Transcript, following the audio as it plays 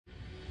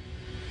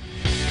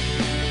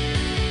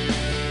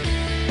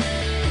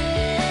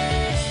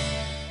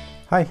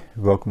Hi,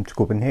 welcome to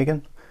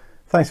Copenhagen.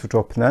 Thanks for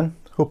dropping in.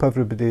 Hope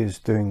everybody is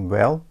doing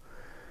well.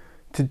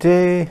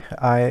 Today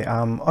I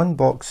am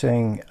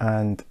unboxing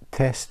and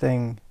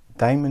testing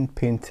diamond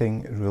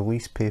painting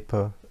release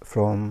paper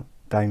from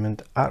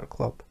Diamond Art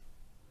Club.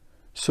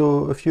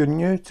 So if you're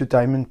new to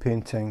diamond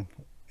painting,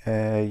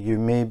 you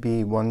may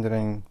be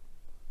wondering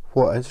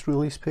what is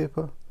release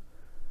paper,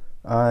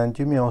 and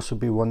you may also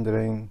be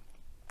wondering,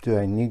 do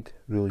I need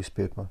release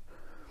paper?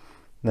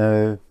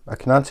 Now I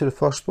can answer the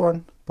first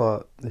one,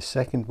 but the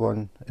second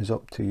one is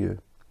up to you.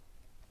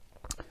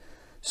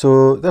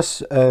 So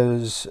this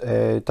is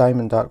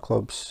Diamond Art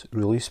Club's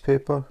release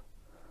paper.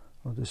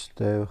 I'll just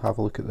have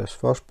a look at this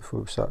first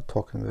before we start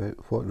talking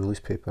about what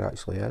release paper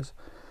actually is.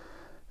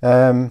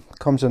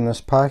 Comes in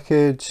this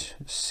package,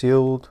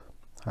 sealed,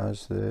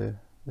 has the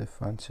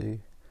fancy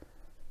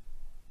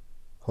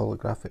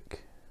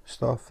holographic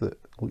stuff that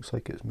looks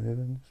like it's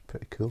moving. It's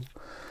pretty cool.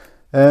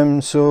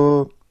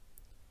 So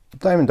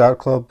Diamond Art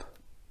Club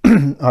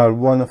are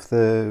one of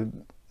the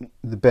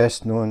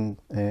best known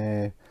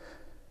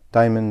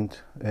diamond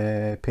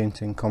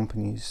painting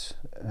companies.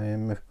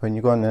 When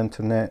you go on the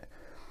internet,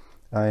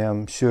 I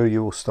am sure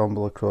you will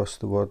stumble across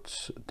the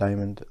words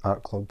Diamond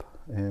Art Club.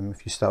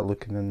 If you start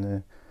looking in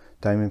the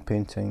diamond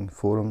painting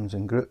forums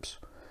and groups,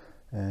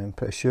 I'm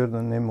pretty sure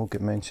their name will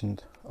get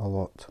mentioned a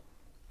lot.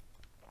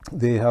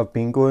 They have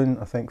been going,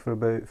 I think, for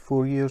about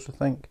 4 years.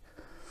 I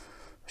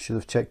should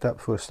have checked that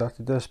before I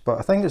started this, but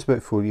I think it's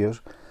about 4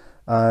 years.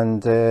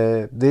 And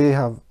they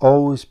have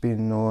always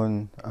been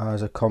known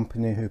as a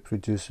company who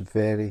produce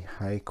very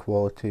high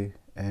quality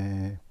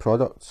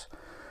products.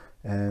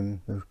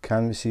 Their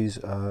canvases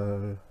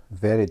are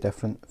very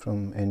different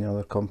from any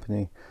other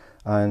company,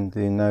 and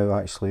they now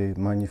actually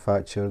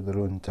manufacture their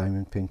own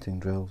diamond painting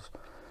drills.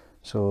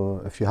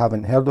 So if you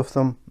haven't heard of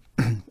them,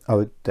 I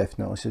would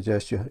definitely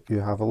suggest you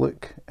have a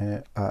look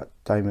at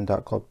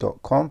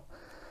diamondartclub.com.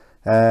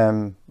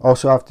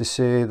 Also have to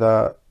say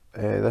that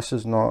this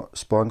is not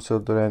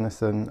sponsored or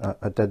anything.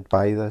 I did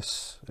buy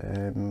this.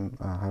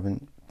 I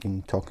haven't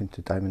been talking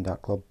to Diamond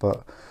Art Club,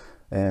 but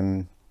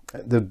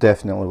they're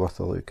definitely worth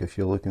a look if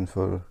you're looking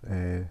for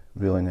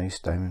really nice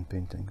diamond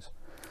paintings.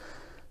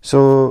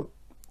 So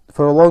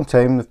for a long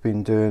time they've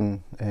been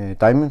doing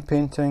diamond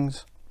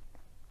paintings,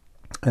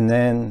 and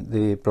then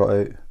they brought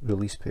out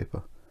release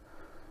paper.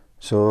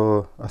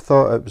 So I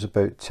thought it was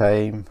about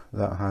time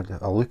that I had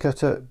a look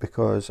at it,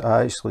 because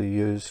I actually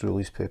use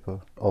release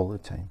paper all the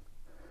time.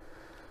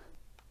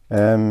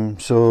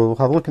 So we'll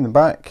have a look in the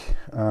back,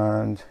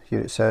 and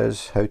here it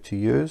says how to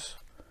use.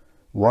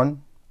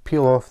 1.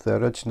 Peel off the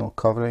original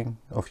covering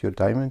of your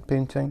diamond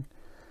painting.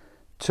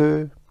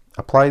 2.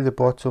 Apply the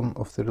bottom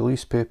of the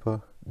release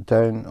paper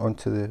down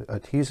onto the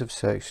adhesive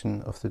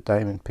section of the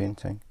diamond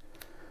painting.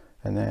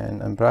 And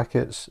then in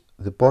brackets,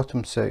 the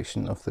bottom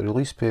section of the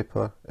release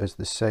paper is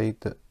the side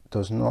that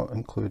does not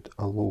include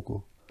a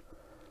logo.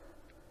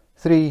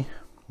 3.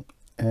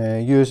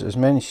 Use as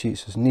many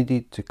sheets as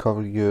needed to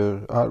cover your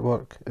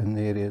artwork in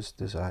the areas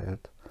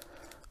desired.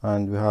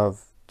 And we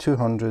have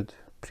 200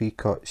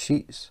 pre-cut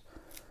sheets.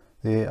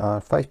 They are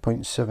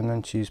 5.7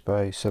 inches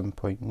by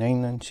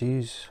 7.9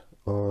 inches,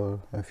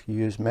 or if you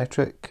use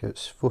metric,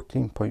 it's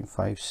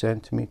 14.5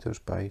 centimeters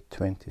by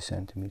 20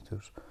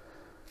 centimeters.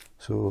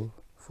 So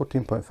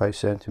 14.5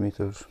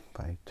 centimeters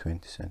by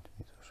 20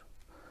 centimeters.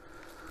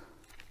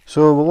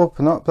 So we'll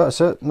open up,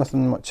 that's it,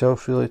 nothing much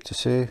else really to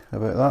say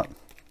about that.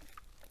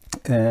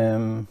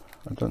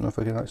 I don't know if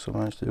I can actually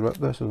manage to rip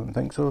this, I don't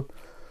think so.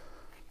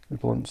 The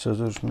blunt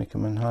scissors make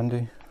them in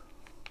handy.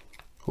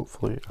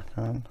 Hopefully I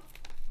can.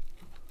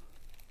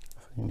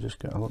 If I can just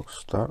get a little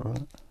start on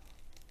it.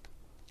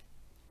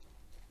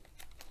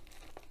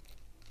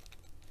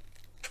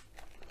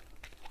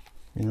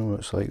 You know what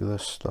it's like with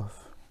this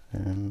stuff.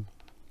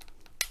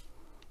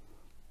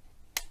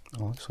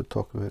 I'll actually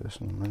talk about this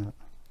in a minute,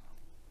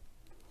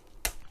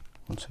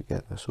 once I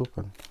get this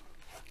open.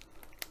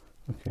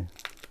 Okay,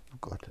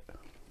 I've got it.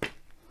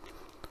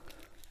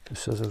 The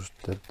scissors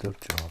did their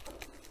job.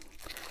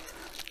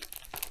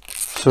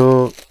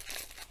 So,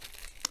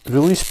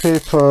 release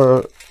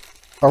paper,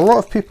 a lot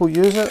of people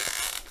use it,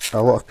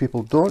 a lot of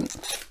people don't.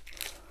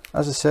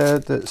 As I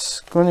said, it's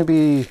going to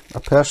be a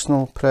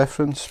personal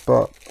preference,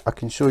 but I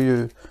can show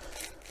you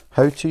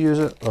how to use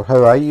it, or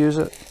how I use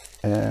it.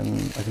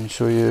 I can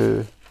show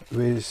you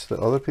ways that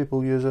other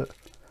people use it,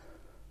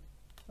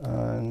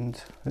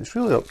 and it's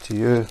really up to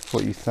you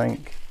what you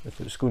think, if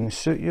it's going to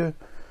suit you.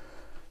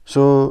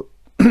 So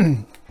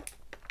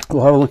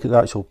we'll have a look at the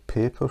actual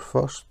paper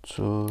first.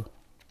 So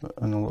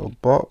in a little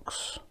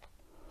box,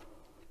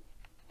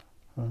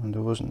 and I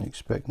wasn't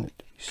expecting it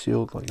to be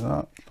sealed like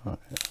that, but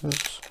it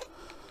is.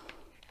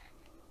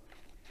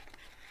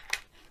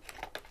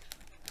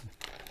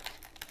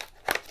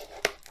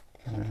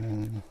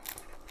 And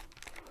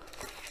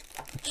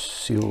it's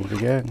sealed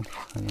again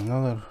in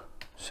another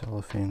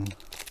cellophane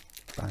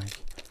bag.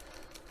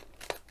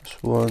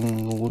 This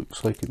one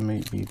looks like it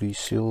might be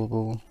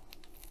resealable.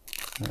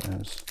 It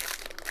is.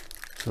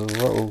 So a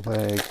little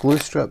glue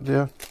strip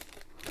there,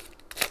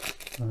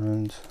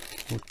 and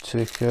we'll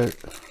take out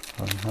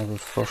and have our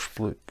first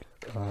look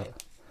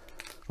at,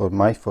 or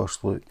my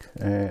first look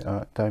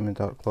at Diamond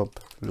Art Club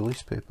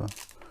release paper.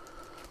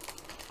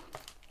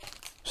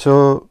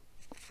 So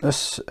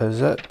this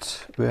is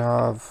it. We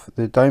have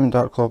the Diamond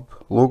Art Club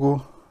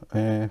logo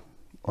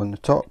on the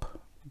top.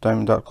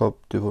 Diamond Art Club,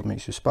 do what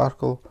makes you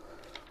sparkle.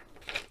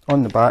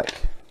 On the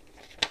back,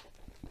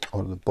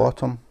 or the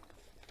bottom,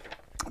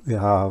 we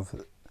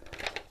have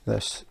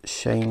this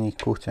shiny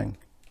coating.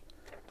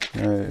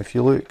 Now if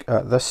you look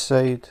at this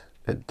side,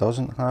 it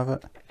doesn't have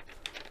it,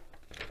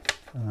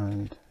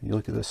 and you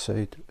look at this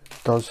side,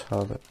 it does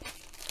have it.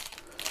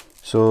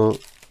 So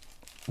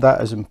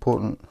that is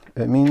important.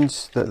 It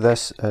means that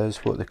this is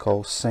what they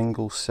call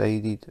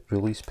single-sided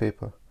release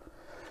paper.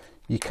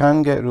 You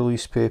can get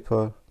release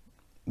paper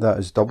that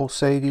is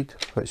double-sided,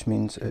 which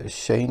means it is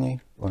shiny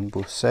on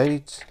both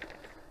sides,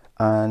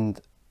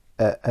 and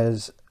it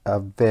is a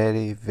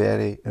very,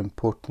 very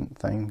important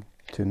thing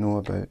to know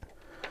about.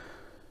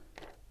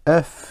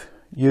 If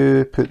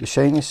you put the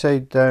shiny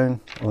side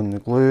down on the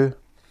glue,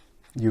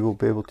 you will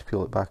be able to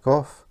peel it back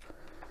off.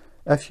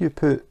 If you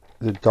put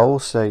the dull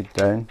side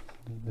down,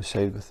 the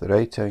side with the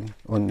writing,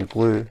 on the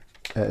glue,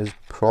 it is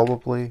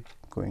probably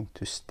going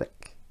to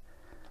stick.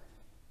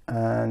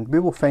 And we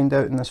will find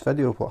out in this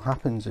video what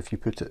happens if you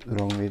put it the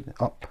wrong way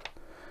up.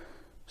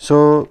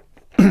 So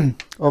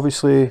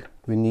obviously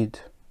we need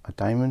a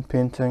diamond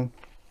painting.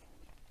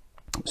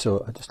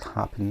 So I just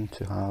happen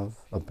to have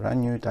a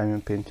brand new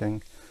diamond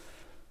painting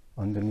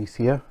underneath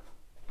here.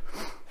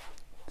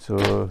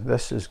 So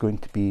this is going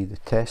to be the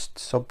test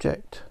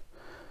subject.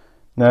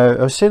 Now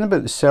I was saying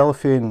about the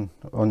cellophane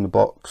on the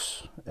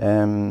box.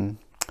 You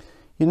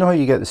know how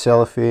you get the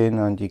cellophane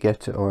and you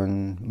get it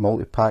on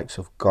multi-packs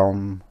of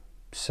gum,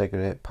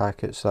 cigarette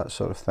packets, that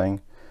sort of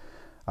thing,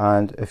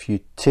 and if you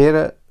tear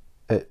it,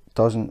 it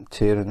doesn't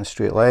tear in a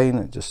straight line,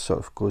 it just sort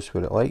of goes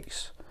where it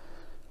likes.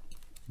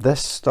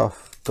 This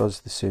stuff does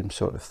the same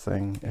sort of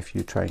thing if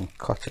you try and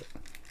cut it.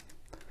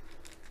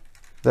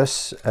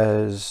 This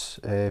is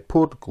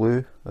poured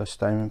glue, this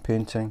diamond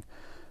painting,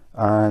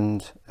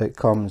 and it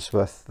comes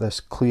with this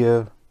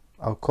clear,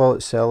 I'll call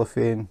it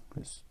cellophane.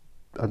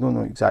 I don't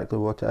know exactly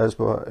what it is,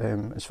 but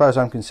as far as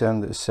I'm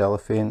concerned, it's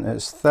cellophane.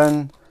 It's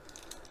thin,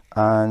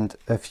 and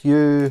if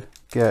you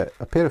get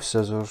a pair of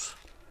scissors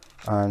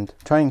and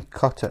try and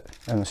cut it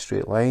in a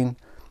straight line,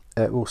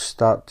 it will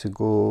start to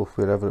go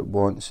wherever it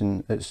wants,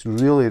 and it's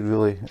really,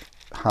 really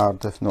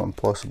hard, if not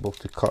impossible,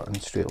 to cut in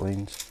straight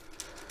lines.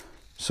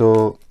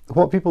 So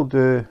what people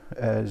do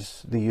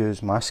is they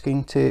use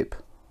masking tape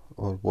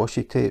or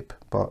washi tape,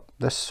 but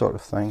this sort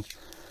of thing,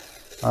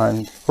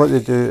 and what they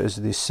do is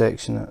they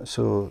section it.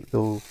 So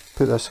they'll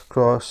put this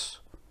across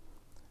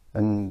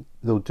and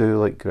they'll do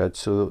like grids.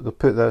 So they'll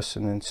put this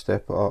and then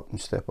step it up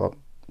and step up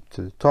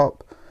to the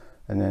top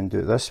and then do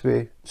it this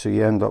way, so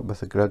you end up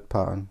with a grid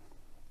pattern.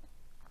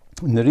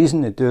 And the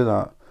reason they do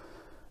that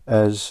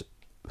is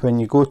when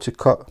you go to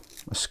cut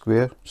a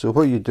square, so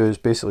what you do is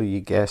basically you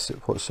guess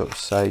at what sort of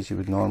size you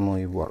would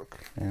normally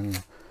work.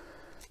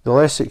 The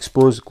less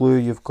exposed glue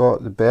you've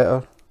got, the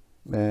better.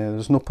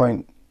 There's no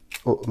point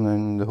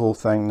opening the whole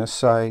thing this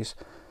size.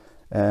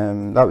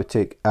 That would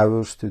take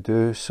hours to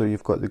do, so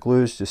you've got the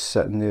glues just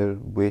sitting there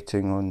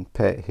waiting on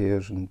pet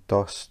hairs and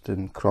dust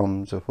and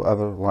crumbs or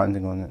whatever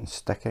landing on it and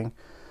sticking.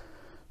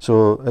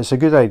 So it's a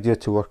good idea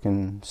to work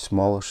in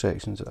smaller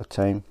sections at a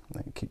time.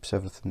 It keeps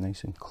everything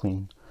nice and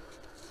clean.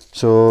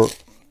 So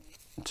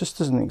just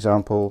as an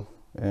example,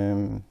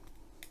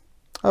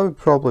 I would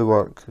probably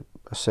work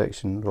a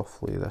section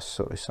roughly this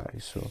sort of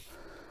size. So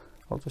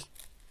I'll just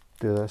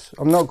do this.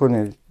 I'm not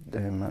going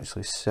to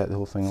actually set the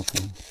whole thing up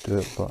and do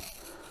it, but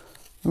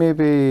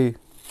maybe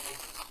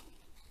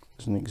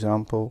as an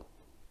example,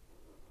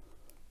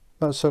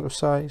 that sort of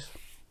size.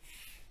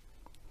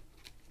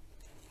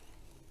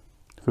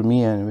 For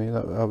me anyway,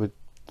 that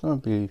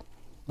would be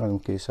an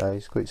okay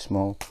size, quite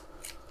small.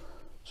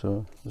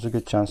 So there's a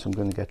good chance I'm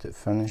going to get it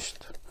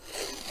finished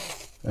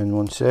in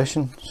one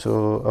session.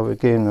 So I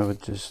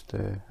would just,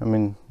 I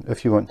mean,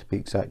 if you want to be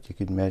exact, you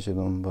could measure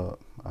them, but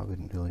I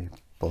wouldn't really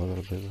bother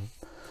about it.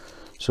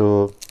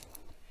 So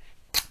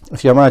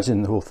if you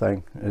imagine the whole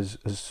thing is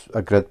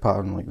a grid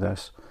pattern like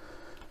this,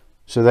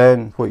 so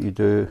then what you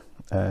do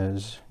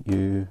is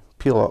you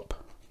peel up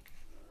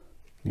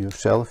your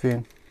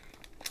cellophane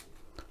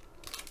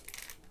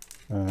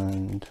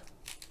and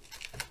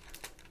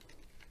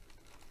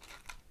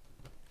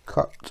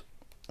cut.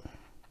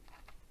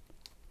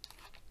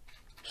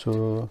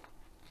 So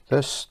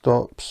this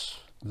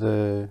stops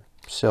the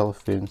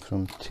cellophane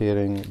from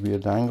tearing at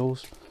weird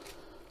angles.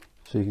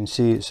 So you can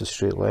see it's a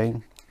straight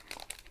line.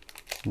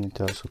 You need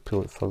to also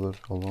peel it further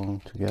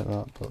along to get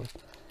that, but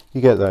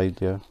you get the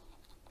idea.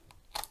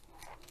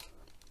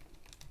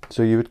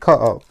 So you would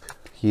cut up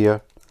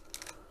here,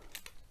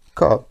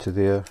 cut up to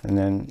there, and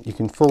then you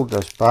can fold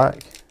this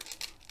back,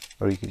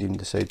 or you could even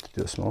decide to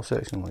do a small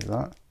section like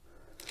that.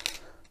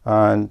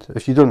 And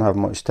if you don't have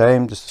much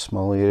time, just a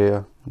small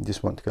area, you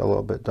just want to get a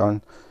little bit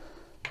done,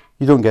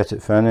 You don't get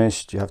it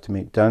finished, you have to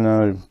make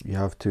dinner, you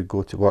have to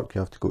go to work,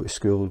 you have to go to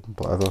school,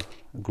 whatever,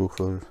 go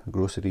for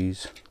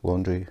groceries,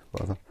 laundry,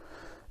 whatever.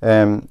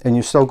 And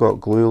you've still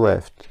got glue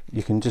left.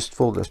 You can just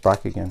fold this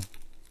back again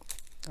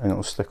and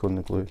it'll stick on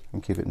the glue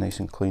and keep it nice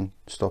and clean,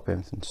 stop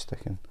anything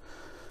sticking.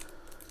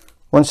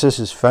 Once this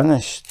is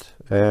finished,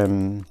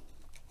 you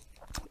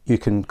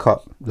can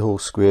cut the whole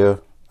square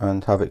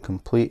and have it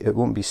complete. It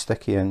won't be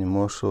sticky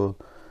anymore, so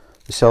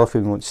the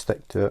cellophane won't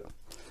stick to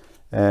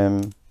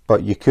it.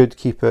 But you could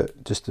keep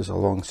it just as a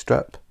long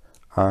strip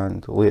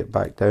and lay it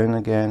back down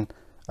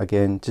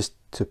again just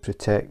to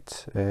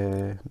protect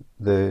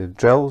the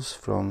drills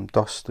from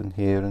dust and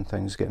hair and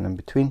things getting in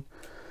between.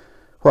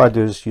 What I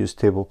do is use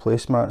table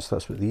placemats.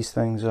 That's what these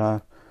things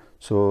are.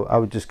 So I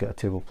would just get a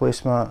table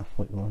placemat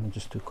like the one I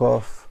just took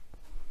off.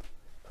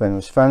 When it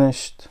was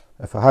finished,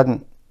 if I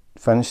hadn't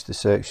finished the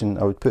section,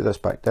 I would put this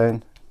back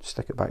down,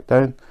 stick it back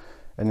down,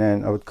 and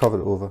then I would cover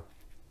it over.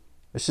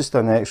 It's just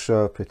an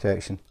extra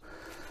protection.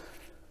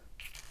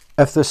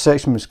 If this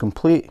section was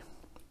complete,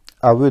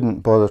 I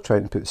wouldn't bother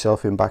trying to put the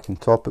cellophane back on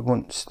top, it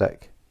won't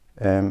stick.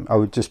 I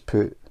would just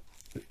put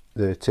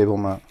the table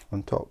mat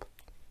on top,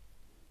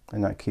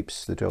 and that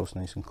keeps the drills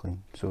nice and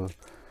clean. So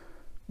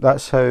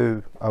that's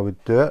how I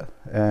would do it,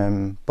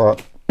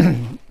 but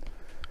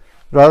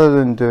rather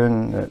than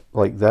doing it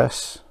like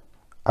this,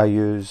 I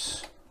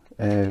use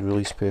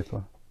release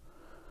paper.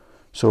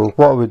 So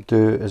what I would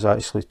do is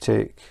actually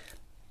take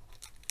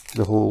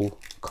the whole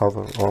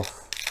cover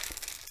off.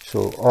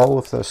 So all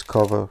of this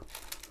cover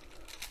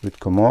would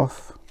come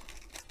off.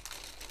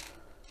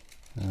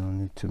 And I'll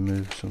need to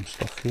move some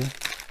stuff here.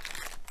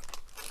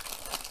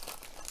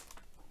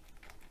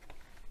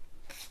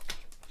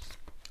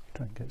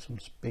 Try and get some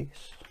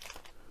space.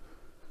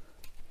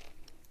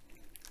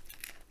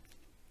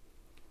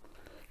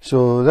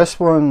 So this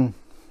one,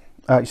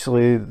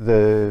 actually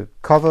the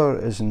cover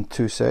is in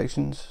two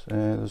sections.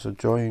 There's a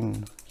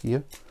join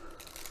here.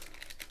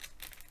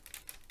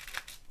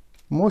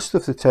 Most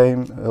of the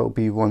time it'll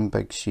be one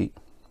big sheet.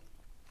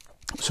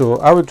 So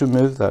I would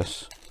remove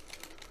this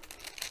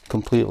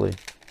completely.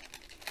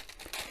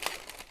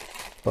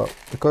 But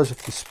because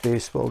of the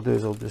space, what I'll do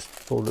is I'll just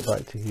fold it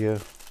back to here.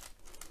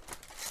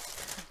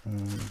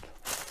 And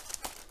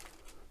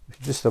if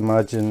you just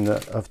imagine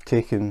that I've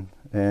taken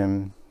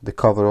the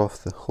cover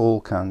off the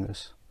whole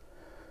canvas.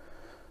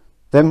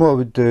 Then what I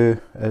would do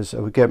is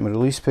I would get my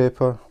release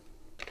paper,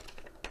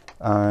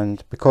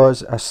 and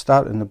because I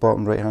start in the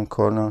bottom right hand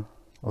corner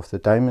of the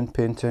diamond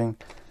painting,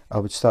 I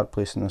would start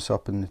placing this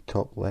up in the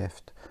top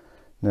left.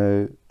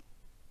 Now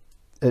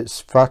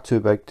it's far too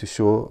big to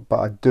show, but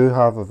I do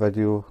have a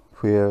video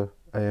where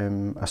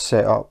I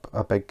set up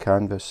a big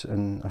canvas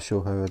and I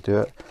show how I do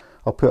it.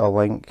 I'll put a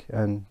link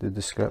in the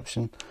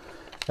description.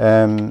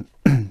 But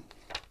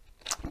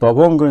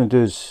what I'm going to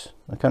do is,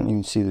 I can't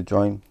even see the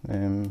join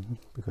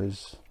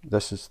because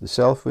this is the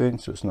cellophane,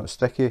 so it's not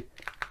sticky.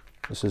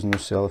 This is no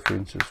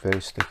cellophane, so it's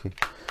very sticky.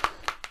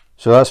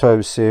 So that's why I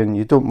was saying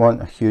you don't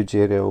want a huge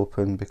area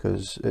open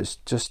because it's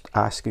just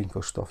asking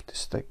for stuff to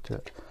stick to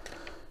it.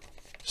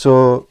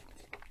 So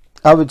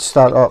I would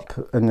start up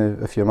in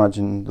the, if you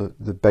imagine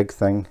the big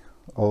thing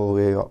all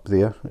the way up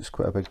there, it's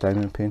quite a big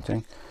diamond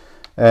painting.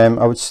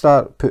 I would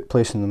start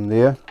placing them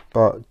there,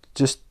 but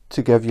just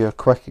to give you a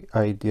quick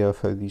idea of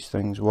how these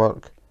things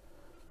work,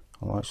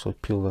 I'll actually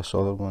peel this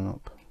other one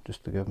up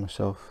just to give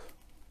myself.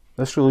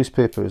 This release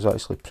paper is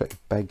actually pretty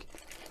big.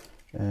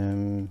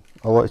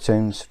 A lot of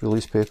times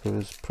release paper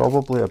is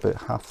probably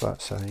about half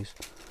that size,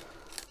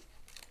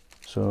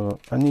 so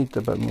I need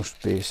a bit more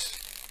space.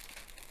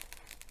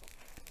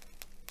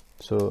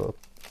 So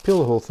peel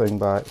the whole thing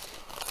back,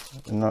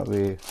 and that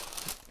way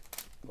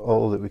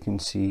all that we can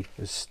see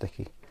is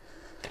sticky.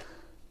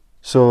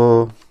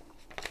 So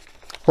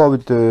what I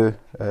would do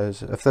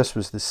is, if this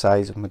was the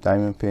size of my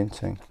diamond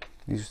painting,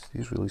 these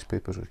release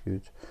papers are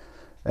huge,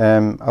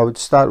 I would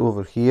start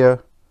over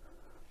here.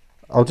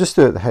 I'll just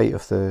do it the height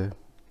of the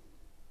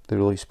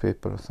release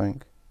paper, I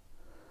think.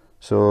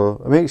 So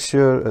I make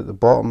sure at the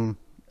bottom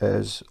it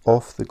is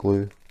off the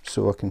glue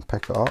so I can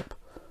pick it up.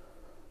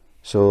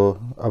 So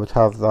I would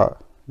have that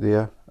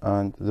there,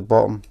 and the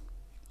bottom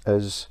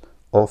is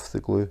off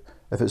the glue.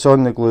 If it's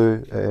on the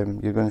glue,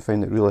 you're going to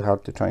find it really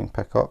hard to try and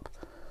pick up.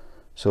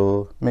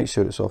 So make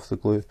sure it's off the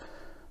glue.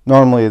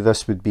 Normally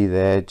this would be the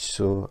edge,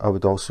 so I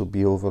would also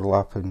be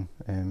overlapping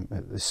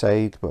at the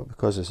side, but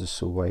because this is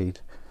so wide,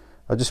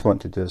 I just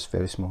want to do this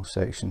very small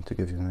section to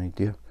give you an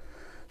idea.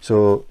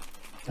 So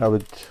I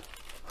would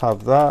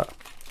have that,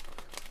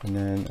 and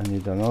then I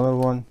need another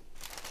one.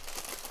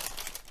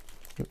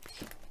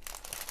 Oops.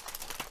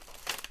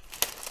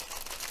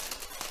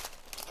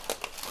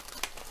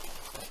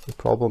 The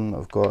problem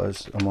I've got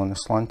is I'm on a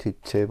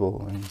slanted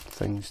table and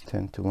things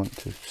tend to want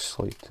to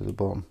slide to the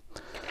bottom,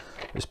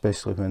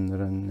 especially when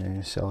they're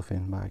in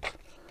cellophane bags.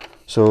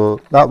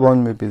 So that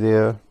one would be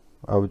there.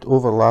 I would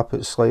overlap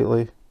it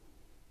slightly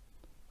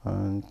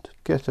and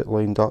get it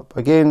lined up.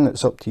 Again,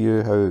 it's up to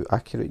you how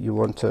accurate you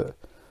want it.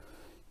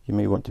 You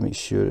may want to make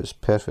sure it's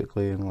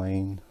perfectly in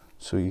line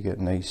so you get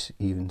nice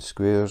even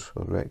squares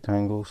or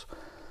rectangles.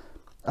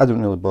 I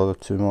don't really bother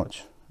too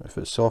much. If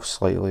it's off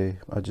slightly,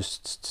 I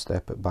just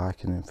step it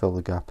back and then fill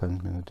the gap in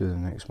when I do the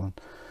next one.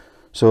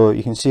 So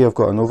you can see I've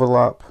got an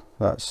overlap.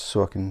 That's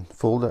so I can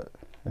fold it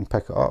and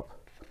pick it up.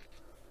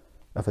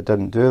 If I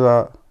didn't do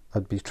that,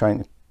 I'd be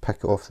trying to pick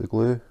it off the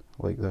glue,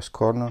 like this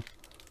corner.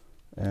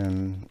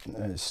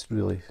 It's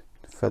really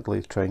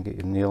fiddly to try and get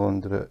your nail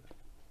under it.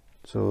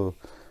 So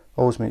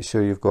always make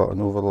sure you've got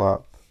an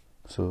overlap.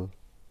 So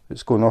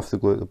it's going off the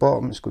glue at the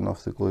bottom, it's going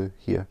off the glue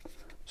here.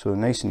 So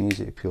nice and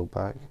easy to peel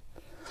back.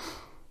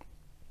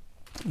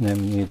 And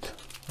then we need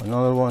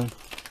another one.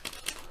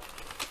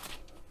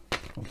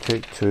 I'll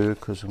take two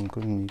because I'm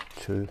going to need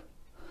two.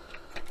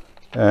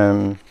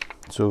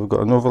 So we've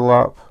got an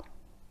overlap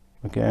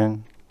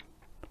again.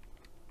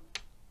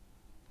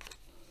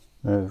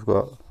 Now we've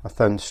got a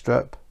thin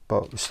strip,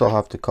 but we still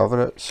have to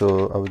cover it,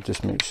 so I would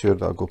just make sure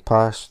that I go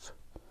past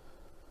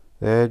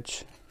the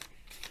edge,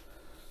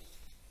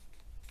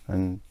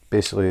 and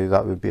basically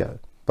that would be it.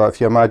 But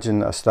if you imagine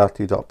that I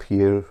started up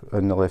here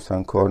in the left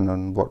hand corner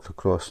and worked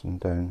across and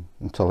down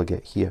until I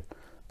get here,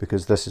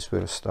 because this is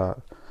where I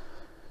start.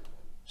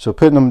 So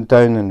putting them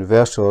down in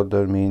reverse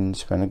order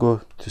means when I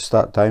go to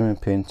start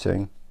diamond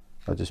painting,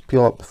 I just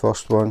peel up the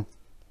first one,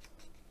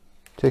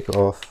 take it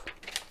off,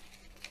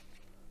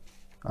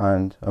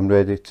 and I'm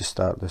ready to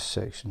start this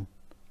section.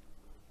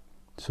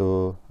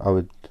 So I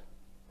would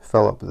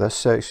fill up this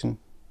section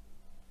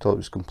till it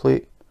was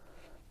complete,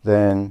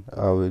 then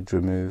I would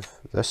remove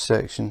this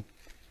section,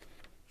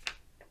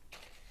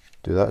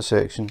 do that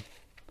section,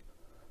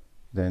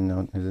 then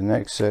onto the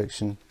next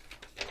section,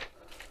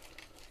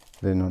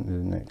 then onto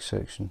the next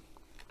section,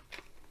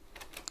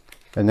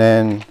 and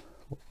then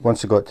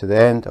once I got to the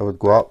end I would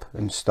go up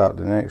and start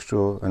the next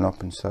row, and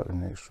up and start the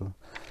next row.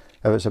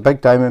 If it's a big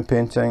diamond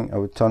painting, I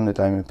would turn the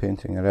diamond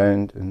painting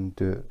around and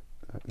do it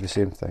the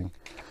same thing.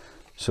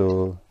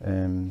 So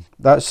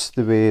that's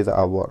the way that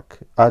I work.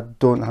 I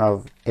don't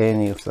have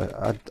any of that.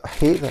 I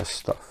hate this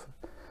stuff.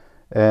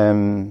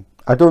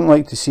 I don't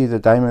like to see the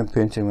diamond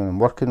painting when I'm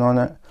working on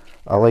it.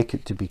 I like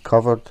it to be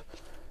covered.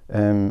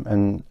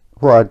 And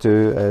what I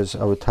do is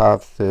I would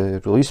have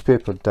the release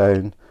paper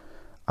down,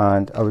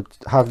 and I would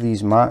have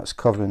these mats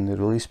covering the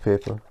release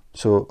paper.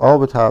 So all I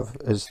would have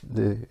is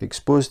the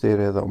exposed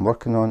area that I'm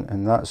working on,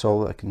 and that's all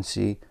that I can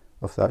see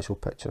of the actual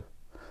picture.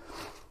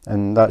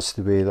 And that's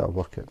the way that I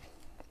work it.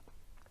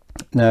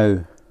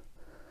 Now,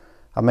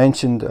 I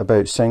mentioned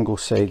about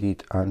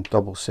single-sided and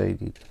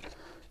double-sided.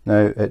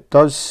 Now, it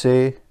does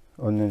say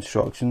on the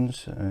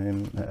instructions,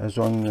 it is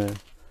on the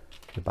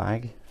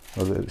bag,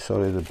 or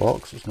the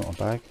box, it's not a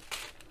bag.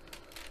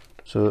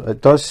 So it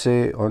does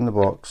say on the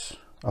box,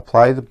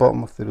 apply the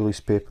bottom of the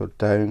release paper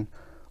down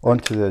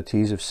onto the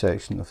adhesive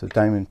section of the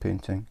diamond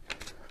painting.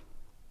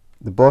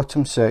 The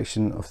bottom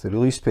section of the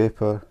release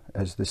paper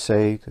is the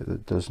side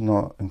that does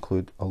not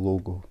include a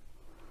logo.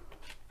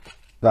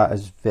 That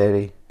is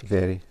very,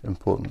 very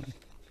important.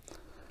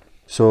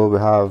 So we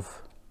have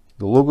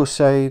the logo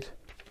side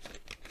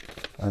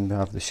and we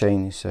have the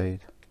shiny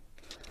side.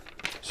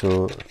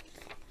 So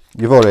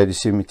you've already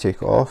seen me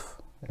take it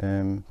off.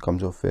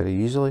 Comes off very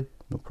easily,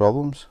 no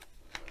problems.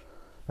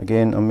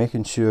 Again, I'm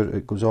making sure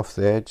it goes off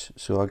the edge,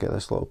 so I get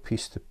this little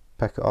piece to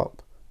pick it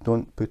up.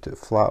 Don't put it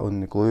flat on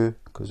the glue,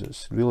 because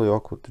it's really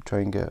awkward to try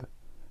and get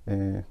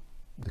the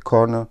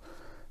corner,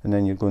 and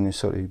then you're going to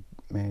sort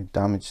of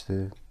damage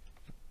the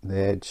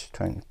edge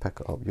trying to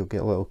pick it up. You'll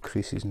get little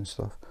creases and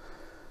stuff.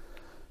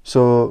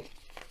 So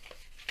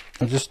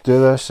I'll just do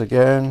this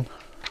again,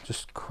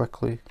 just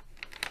quickly.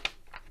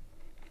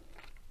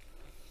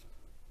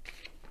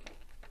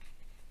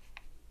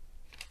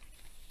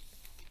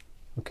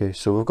 Okay,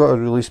 so we've got a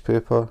release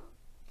paper,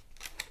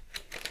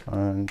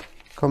 and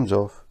it comes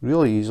off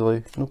really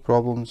easily, no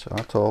problems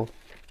at all.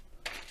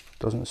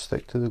 Doesn't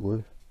stick to the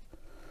glue.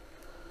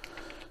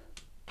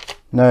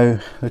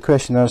 Now the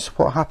question is,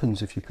 what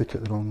happens if you put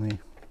it the wrong way?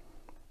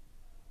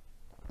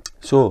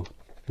 So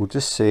we'll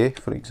just say,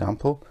 for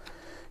example,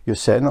 you're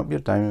setting up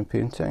your diamond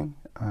painting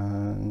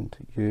and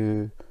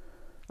you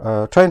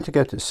are trying to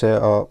get it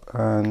set up,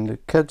 and the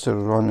kids are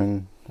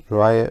running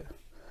riot.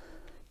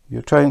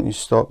 You're trying to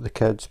stop the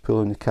kids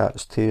pulling the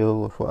cat's tail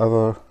or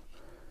whatever.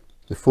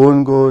 The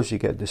phone goes, you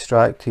get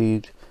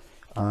distracted,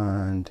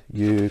 and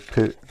you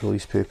put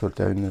release paper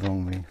down the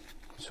wrong way.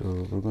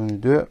 So we're going to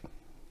do it.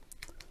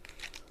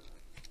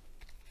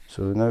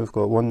 So now we've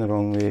got one the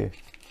wrong way,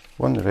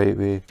 one the right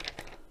way,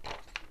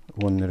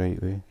 one the right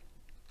way.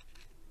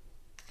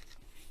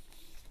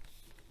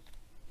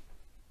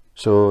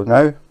 So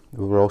now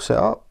we're all set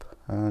up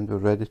and we're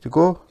ready to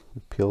go.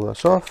 We peel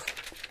this off.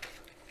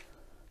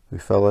 We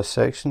fill this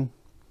section,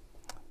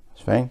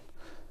 it's fine.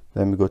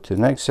 Then we go to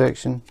the next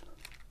section.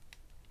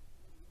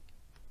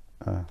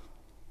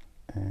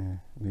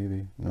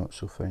 Maybe not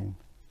so fine.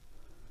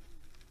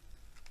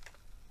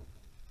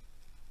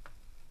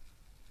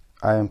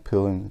 I am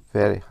pulling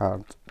very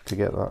hard to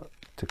get that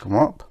to come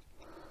up.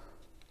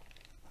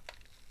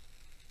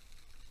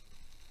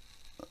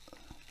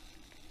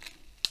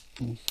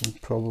 You can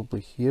probably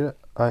hear it.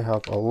 I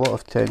have a lot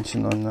of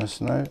tension on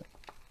this now.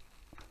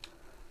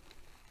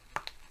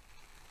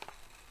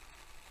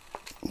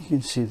 You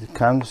can see the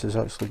canvas is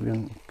actually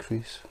beginning to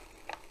crease.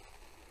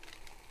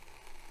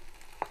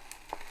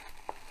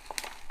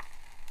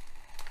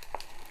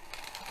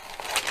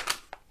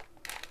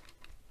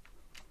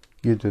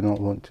 You do not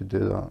want to do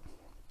that.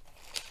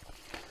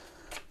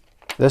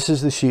 This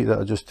is the sheet that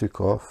I just took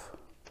off.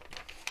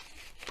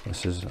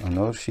 This is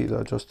another sheet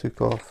that I just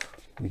took off.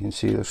 You can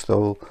see they're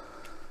still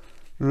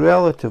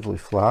relatively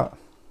flat.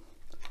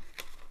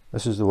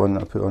 This is the one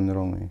that I put on the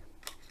wrong way.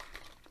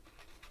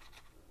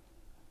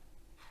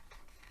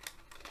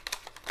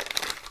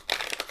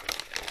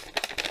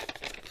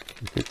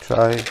 You could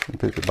try and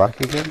put it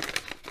back again.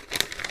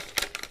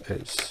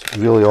 It's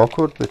really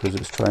awkward because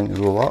it's trying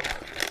to roll up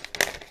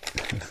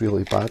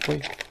really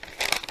badly.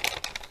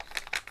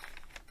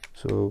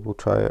 So we'll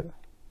try it.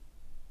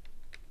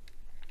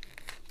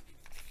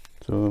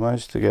 So I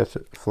managed to get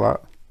it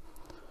flat,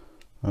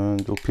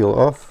 and we'll peel it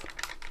off,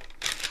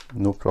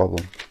 no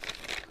problem.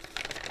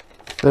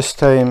 This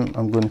time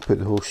I'm going to put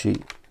the whole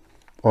sheet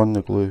on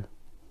the glue.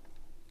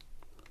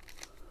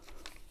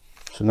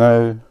 So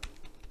now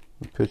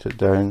we put it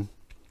down.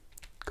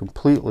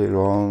 Completely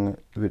wrong.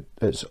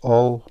 It's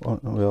all on,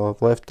 well,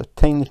 I've left a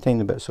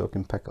tiny bit so I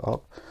can pick it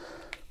up,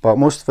 but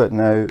most of it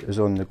now is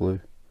on the glue.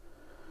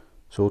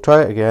 So we'll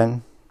try it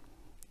again.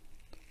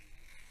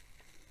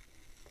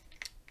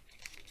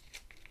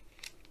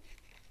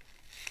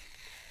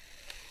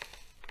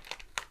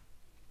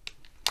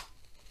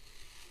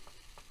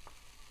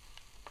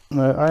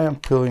 Now I am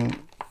pulling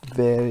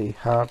very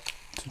hard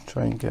to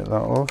try and get that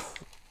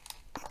off.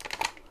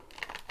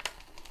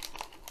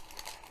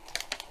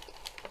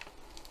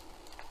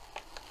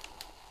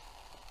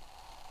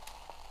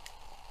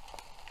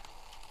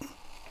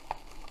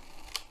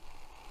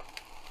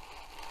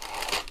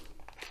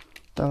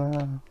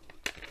 Ta-da.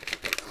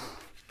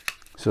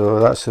 So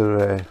that's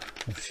our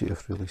sheet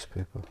of release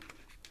paper.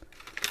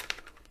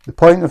 The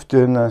point of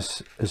doing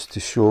this is to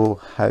show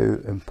how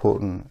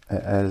important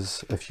it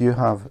is. If you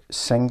have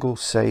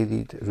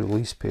single-sided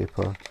release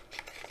paper,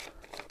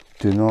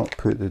 do not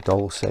put the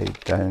dull side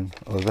down,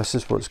 or this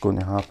is what's going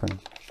to happen.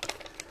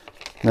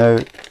 Now,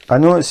 I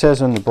know it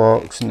says on the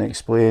box and it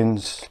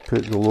explains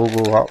put the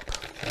logo up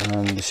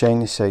and the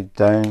shiny side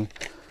down,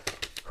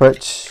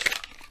 which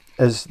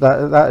is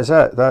that is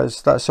it.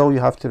 That's all you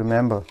have to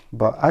remember.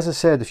 But as I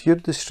said, if you're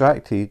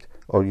distracted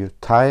or you're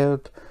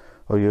tired,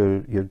 or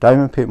you're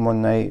diamond painting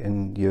one night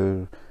and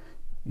you're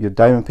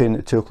diamond painting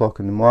at 2 o'clock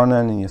in the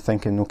morning and you're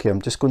thinking, okay,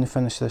 I'm just going to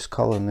finish this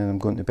colour and then I'm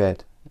going to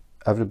bed.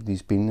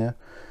 Everybody's been there,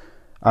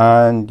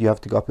 and you have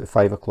to go up at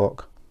 5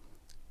 o'clock.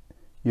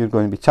 You're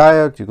going to be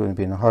tired, you're going to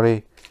be in a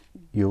hurry,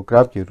 you'll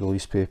grab your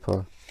release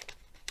paper.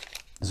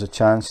 There's a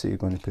chance that you're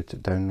going to put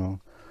it down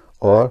wrong.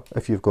 Or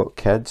if you've got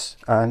kids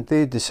and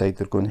they decide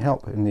they're going to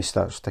help and they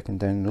start sticking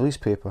down release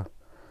paper,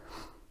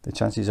 the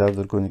chances are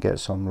they're going to get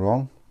some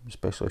wrong,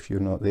 especially if you're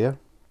not there.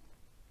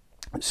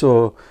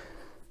 So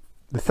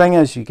the thing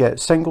is, you get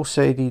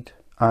single-sided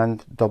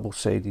and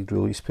double-sided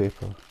release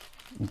paper.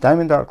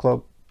 Diamond Art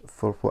Club,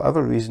 for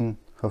whatever reason,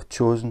 have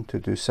chosen to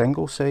do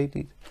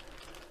single-sided.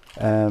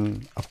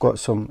 I've got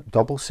some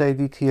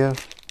double-sided here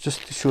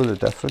just to show the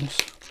difference.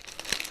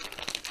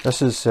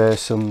 This is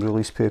some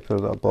release paper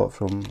that I bought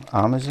from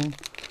Amazon.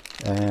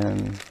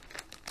 I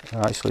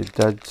actually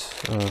did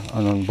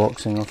an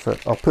unboxing of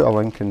it. I'll put a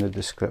link in the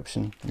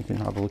description, you can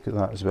have a look at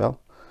that as well.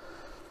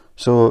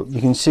 So you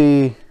can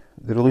see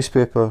the release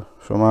paper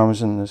from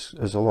Amazon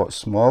is a lot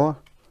smaller,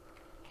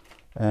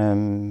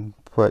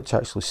 which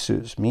actually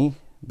suits me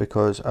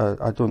because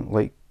I don't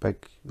like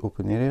big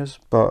open areas.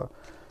 But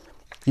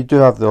you do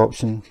have the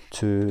option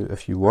to,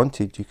 if you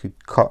wanted, you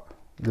could cut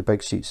the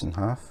big sheets in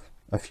half.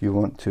 If you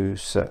want to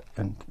sit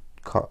and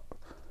cut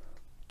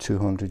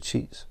 200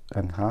 sheets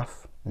in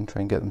half and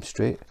try and get them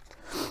straight.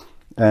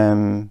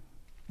 The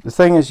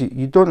thing is,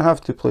 you don't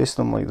have to place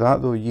them like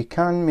that though. You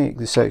can make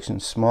the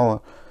sections smaller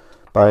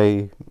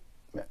by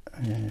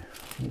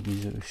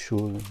show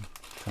them,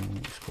 try and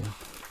explain.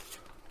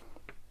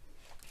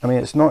 I mean,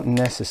 it's not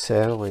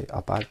necessarily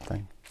a bad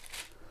thing.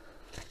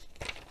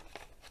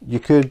 You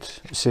could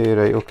say,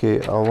 right,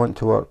 okay, I want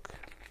to work,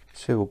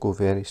 say we'll go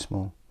very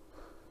small.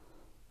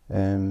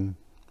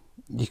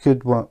 You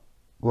could work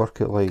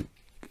it like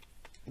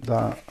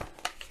that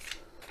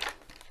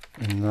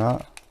and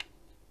that,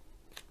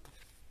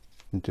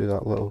 and do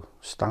that little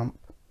stamp,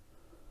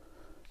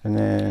 and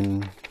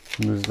then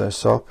move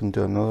this up and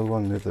do another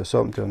one, move this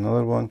up and do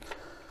another one.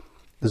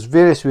 There's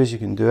various ways you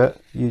can do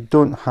it. You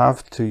don't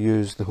have to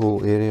use the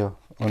whole area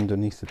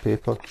underneath the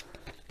paper.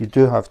 You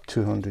do have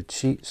 200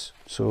 sheets,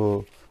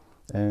 so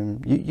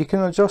you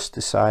can adjust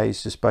the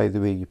size just by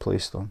the way you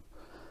place them.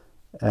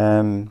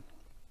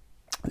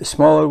 The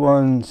smaller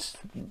ones,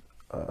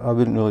 I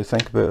wouldn't really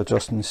think about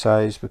adjusting the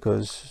size,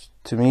 because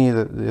to me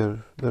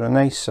they're a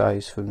nice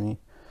size for me.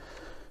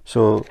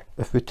 So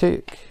if we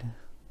take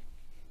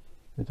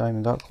the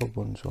Diamond Art Club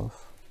ones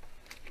off,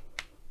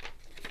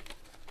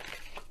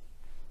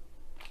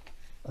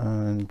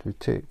 and we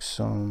take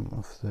some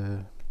of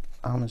the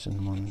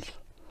Amazon ones.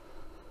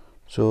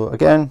 So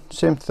again,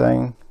 same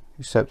thing,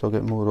 except I'll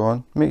get more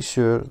on. Make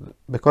sure,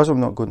 because I'm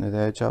not going to the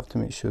edge, I have to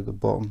make sure the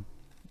bottom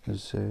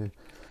is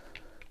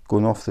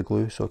going off the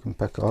glue so I can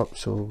pick it up.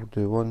 So we'll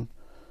do 1,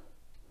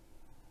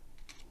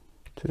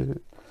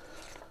 2,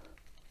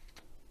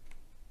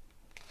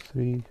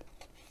 3,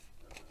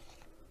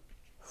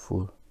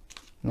 4.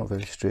 Not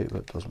very straight, but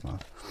it doesn't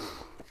matter.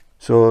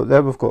 So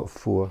there we've got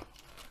 4.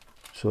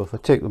 So if I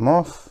take them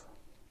off,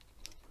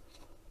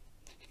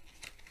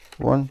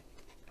 1,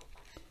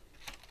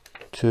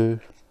 2,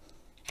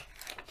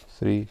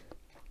 3,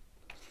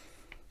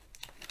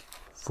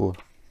 4.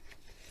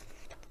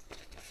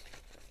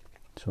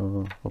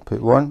 So I'll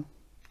put 1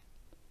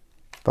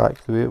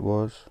 back the way it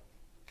was.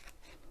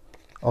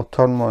 I'll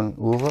turn one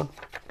over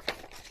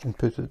and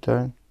put it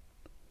down.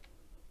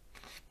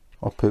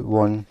 I'll put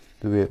 1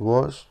 the way it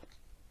was.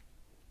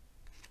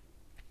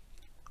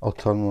 I'll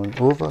turn one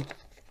over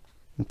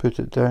and put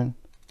it down,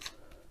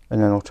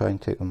 and then I'll try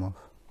and take them off.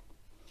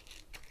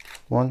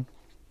 1,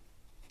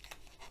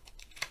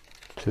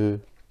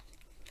 2,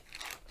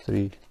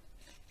 3,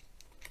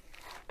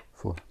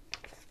 4.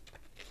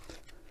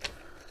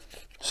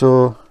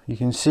 So you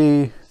can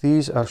see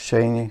these are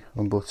shiny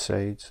on both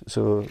sides.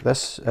 So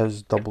this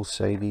is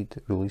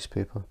double-sided release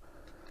paper.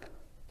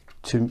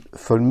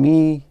 For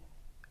me,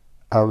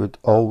 I would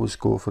always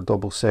go for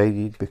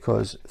double-sided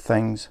because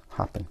things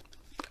happen.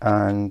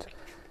 And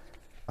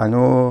I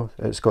know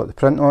it's got the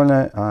print on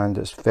it and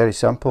it's very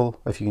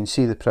simple. If you can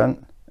see the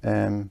print,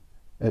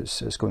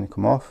 it's going to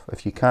come off.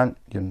 If you can't,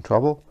 you're in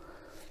trouble.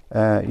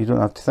 You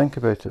don't have to think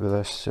about it with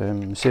this.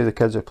 Say the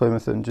kids are playing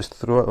with it and just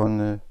throw it on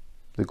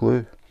the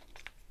glue.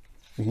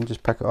 You can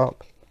just pick it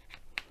up.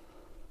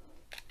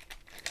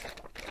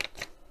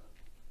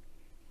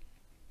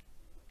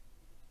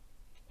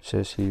 It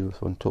says here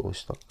with one totally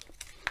stuck.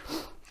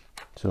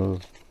 So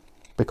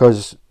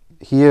because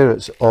here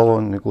it's all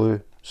on the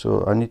glue,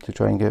 so I need to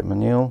try and get my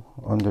nail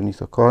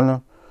underneath a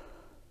corner.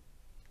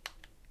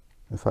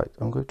 In fact,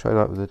 I'm going to try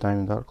that with the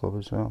Diamond Art Club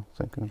as well,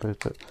 thinking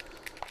about it.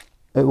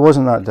 It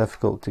wasn't that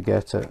difficult to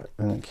get it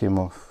and it came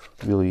off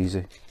really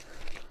easy.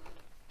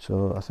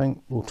 So I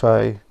think we'll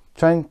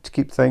trying to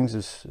keep things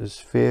as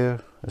fair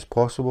as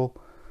possible.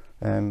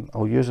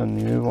 I'll use a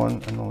new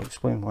one and I'll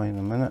explain why in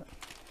a minute.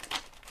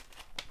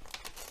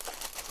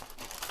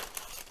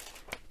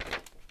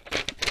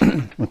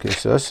 Okay,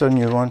 so this is a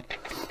new one,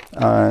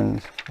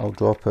 and I'll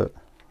drop it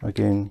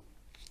again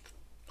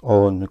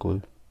all on the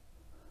glue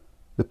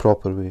the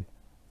proper way.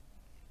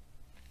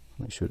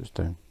 Make sure it's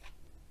down,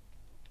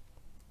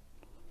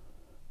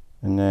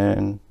 and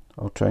then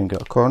I'll try and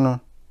get a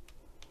corner.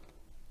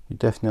 You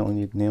definitely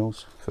need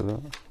nails for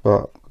that,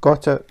 but I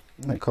got it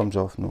and it comes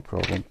off no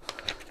problem.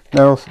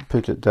 Now I'll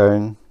put it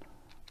down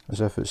as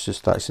if it's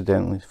just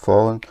accidentally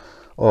fallen,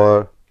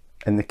 or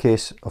in the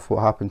case of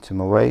what happened to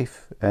my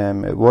wife,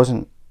 it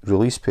wasn't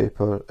release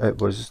paper,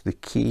 it was the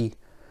key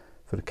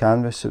for the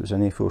canvas. It was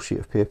an A4 sheet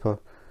of paper.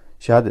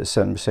 She had it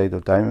sitting beside her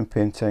diamond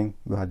painting.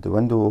 We had the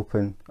window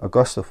open, a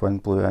gust of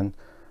wind blew in,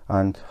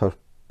 and her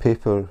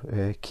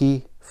paper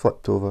key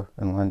flipped over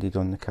and landed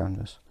on the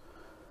canvas,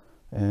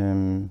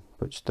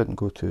 which didn't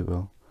go too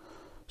well.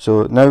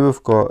 So now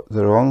we've got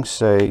the wrong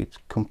side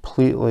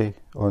completely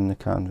on the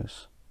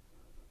canvas,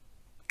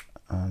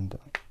 and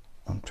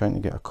I'm trying to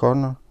get a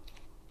corner,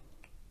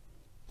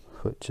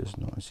 which is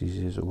not as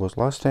easy as it was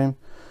last time,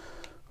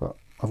 but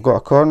I've got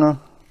a corner.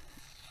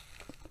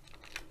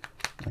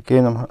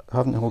 Again, I'm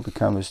having to hold the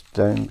canvas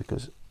down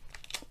because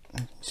you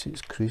can see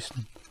it's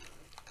creasing.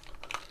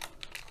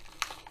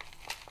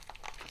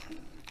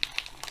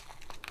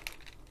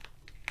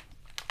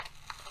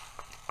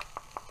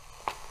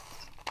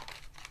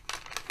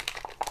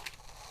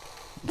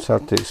 It's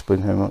hard to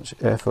explain how much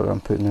effort I'm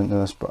putting into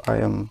this, but I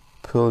am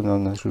pulling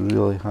on this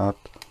really hard.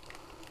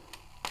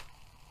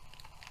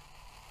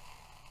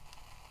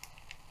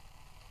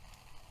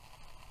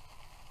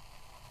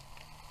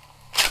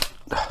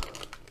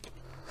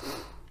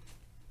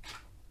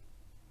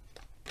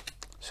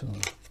 So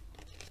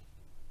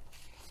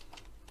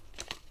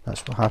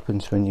that's what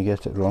happens when you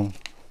get it wrong.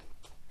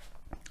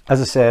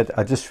 As I said,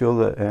 I just feel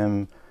that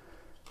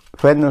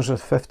when there's a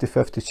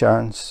 50-50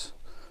 chance,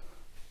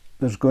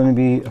 there's going to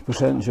be a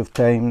percentage of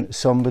time that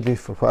somebody,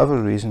 for whatever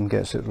reason,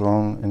 gets it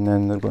wrong, and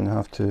then they're going to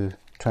have to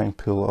try and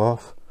pull it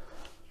off.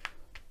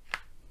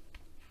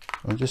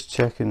 I'm just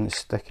checking the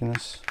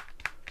stickiness.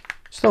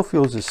 It still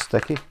feels as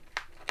sticky.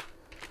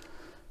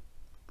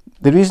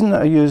 The reason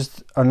that I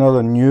used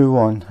another new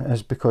one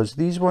is because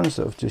these ones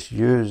that I've just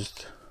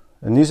used,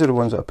 and these are the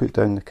ones that I put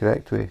down the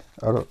correct way,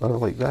 are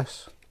like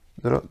this.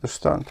 They're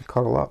starting to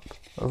curl up.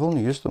 I've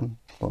only used them,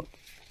 what,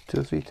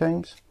 2 or 3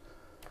 times?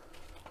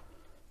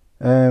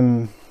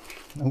 I'm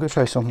going to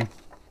try something.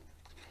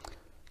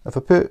 If I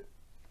put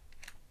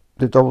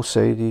the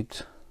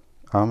double-sided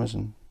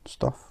Amazon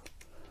stuff,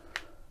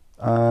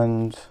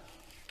 and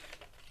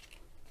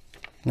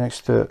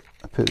next to it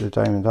I put the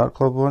Diamond Art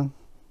Club one,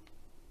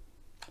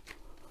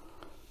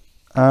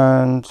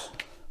 and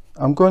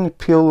I'm going to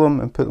peel them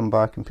and put them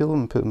back, and peel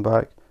them and put them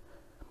back.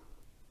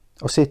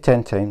 I'll say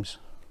 10 times.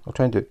 I'll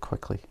try and do it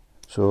quickly.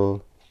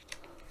 So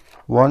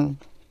 1,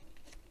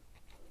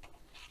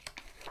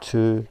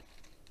 2,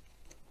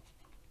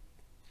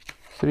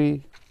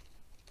 3,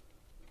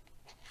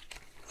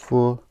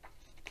 4,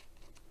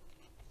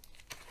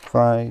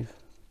 5,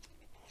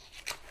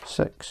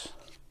 6,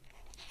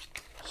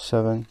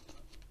 7,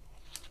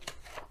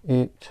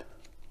 8,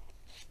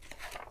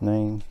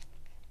 9,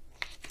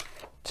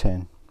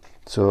 10.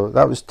 So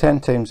that was 10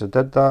 times I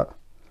did that.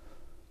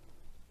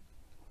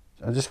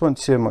 I just want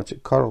to see how much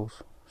it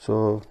curls.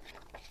 So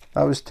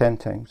that was 10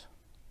 times.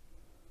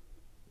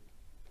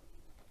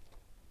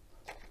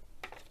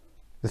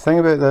 The thing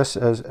about this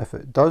is if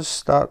it does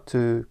start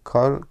to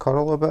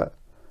curl a bit,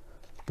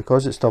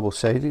 because it's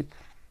double-sided,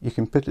 you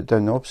can put it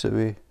down the opposite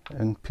way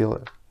and peel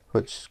it,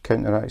 which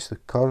counteracts the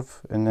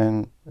curve, and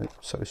then it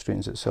sort of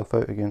straightens itself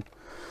out again.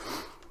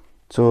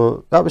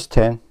 So that was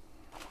 10.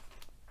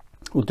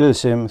 We'll do the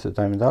same with the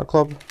Diamond Art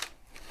Club.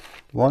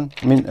 1.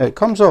 I mean, it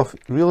comes off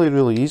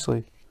really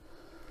easily.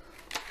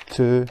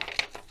 2,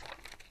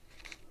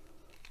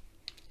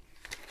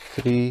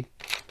 3,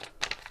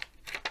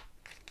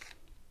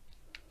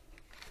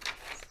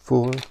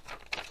 4,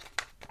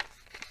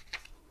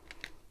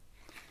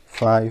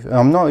 5.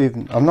 I'm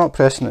not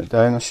pressing it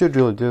down. I should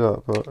really do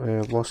that, but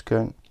I've lost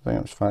count. I think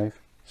it was 5,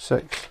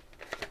 6,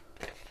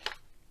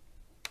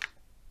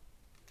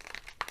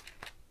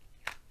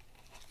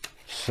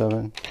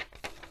 7,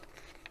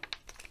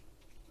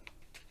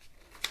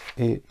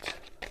 8,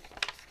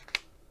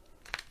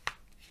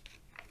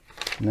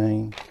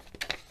 9,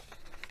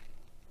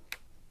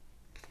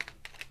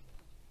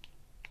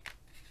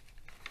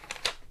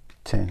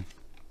 10.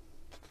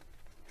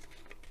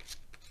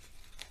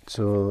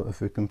 So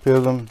if we compare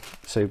them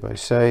side by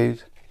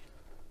side,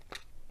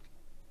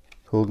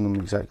 holding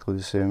them exactly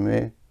the same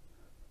way,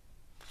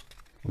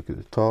 look at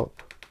the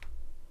top,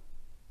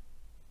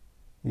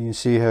 you can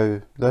see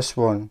how this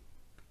one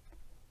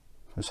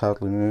has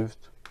hardly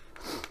moved.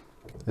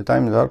 The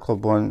Diamond Art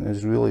Club one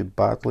is really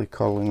badly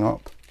curling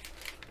up.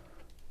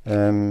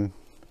 When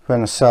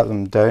I sat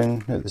them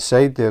down at the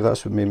side there,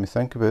 that's what made me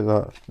think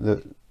about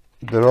that.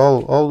 They're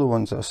all the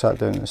ones that I sat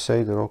down at the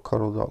side are all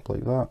curled up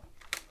like that.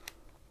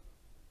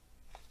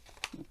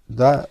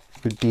 That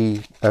would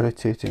be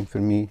irritating for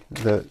me,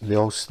 that they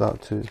all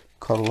start to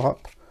curl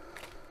up.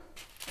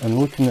 And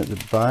looking at the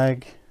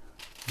bag,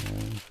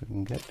 if we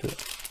can get to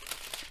it,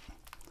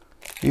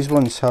 these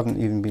ones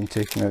haven't even been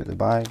taken out of the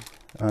bag,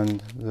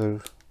 and they're,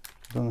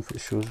 I don't know if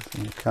it shows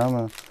in the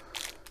camera,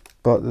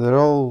 but they're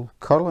all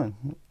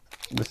curling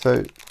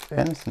without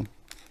anything.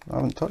 I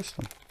haven't touched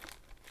them.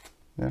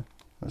 Yeah,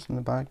 that's in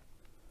the bag,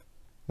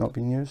 not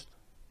being used.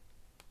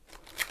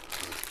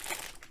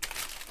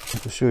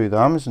 To show you the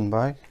Amazon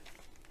bag.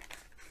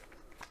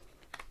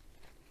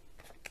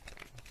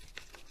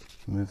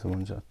 Move the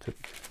ones that I took.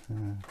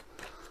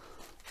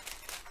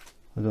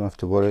 I don't have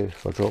to worry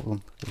if I drop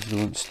them, because they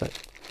won't stick.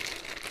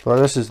 But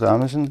this is the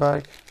Amazon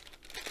bag.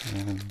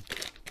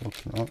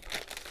 Open it up.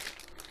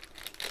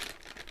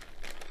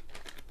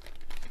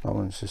 That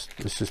one's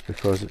it's just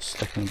because it's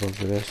sticking above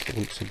the rest, it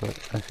looks a bit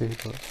iffy,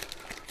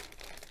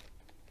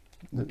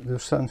 but they're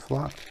sitting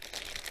flat.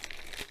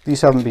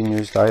 These haven't been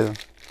used either.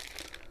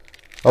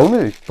 I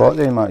only bought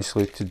them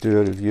actually to do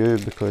a review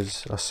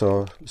because I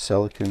saw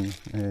silicone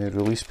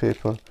release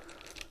paper,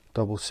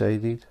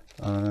 double-sided,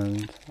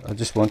 and I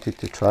just wanted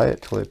to try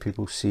it to let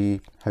people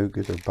see how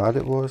good or bad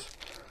it was,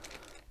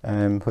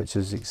 which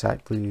is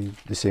exactly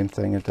the same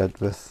thing I did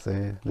with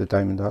the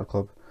Diamond Art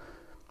Club.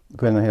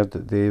 When I heard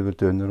that they were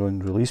doing their own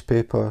release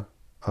paper,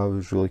 I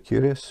was really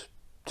curious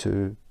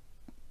to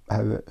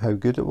how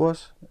good it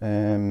was.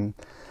 I'm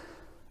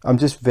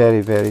just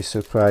very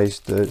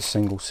surprised that it's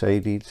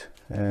single-sided.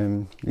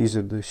 These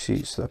are the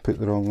sheets that I put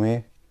the wrong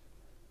way,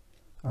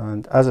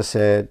 and as I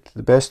said,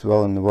 the best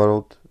will in the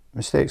world,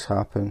 mistakes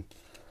happen,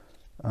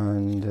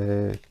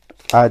 and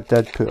I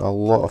did put a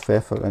lot of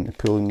effort into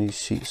pulling these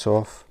sheets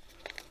off.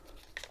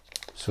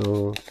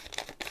 So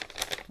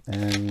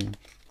as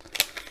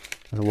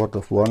a word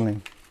of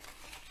warning,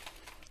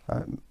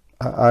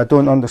 I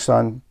don't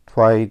understand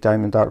why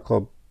Diamond Art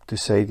Club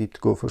decided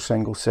to go for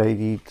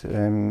single-sided.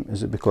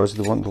 Is it because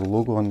they want the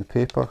logo on the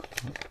paper?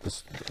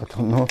 I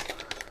don't know.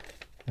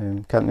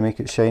 Can't they make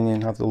it shiny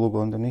and have the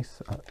logo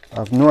underneath? I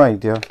have no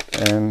idea.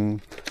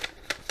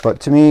 But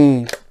to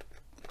me,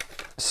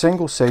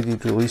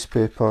 single-sided release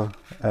paper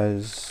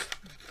is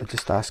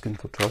just asking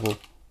for trouble.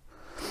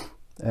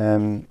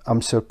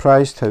 I'm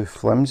surprised how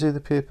flimsy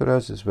the paper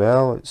is as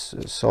well.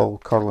 It's all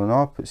curling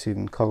up. It's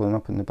even curling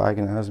up in the bag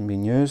and it hasn't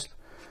been used.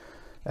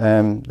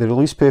 The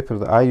release paper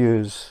that I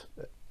use,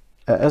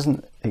 it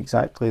isn't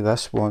exactly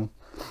this one,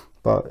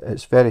 but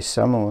it's very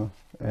similar.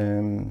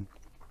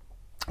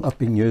 I've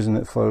been using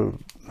it for,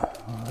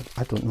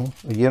 I don't know,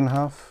 a year and a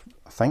half,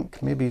 I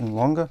think, maybe even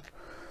longer.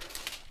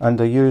 And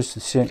I use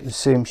the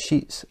same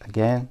sheets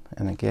again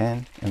and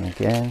again and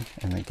again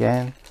and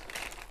again.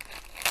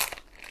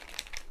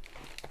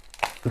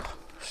 Ugh,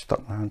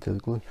 stuck my hand to the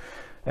glue.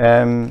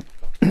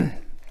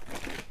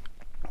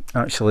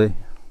 actually,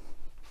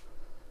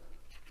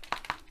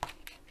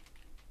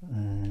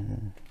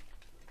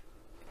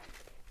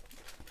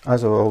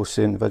 as I always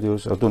say in the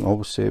videos, I don't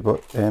always say,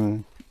 but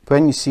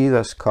when you see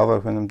this cover,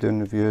 when I'm doing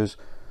reviews,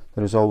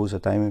 there is always a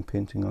diamond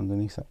painting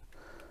underneath it,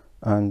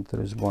 and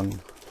there is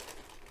one.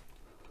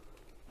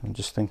 I'm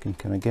just thinking,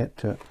 can I get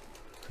to it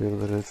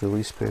where there is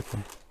release paper?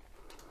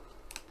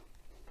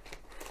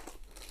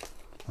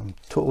 I'm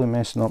totally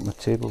messing up my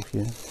table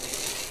here.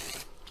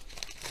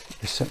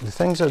 The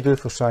things I do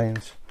for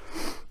science.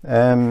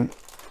 Right,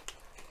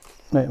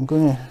 I'm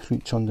going to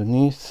reach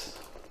underneath.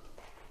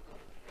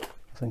 I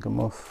think I'm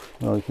off.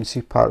 Well, you can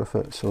see part of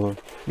it, so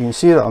you can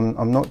see that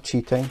I'm not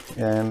cheating.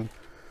 I'm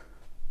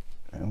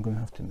going to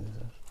have to move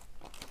this.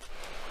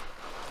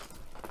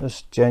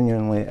 This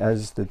genuinely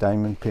is the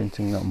diamond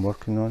painting that I'm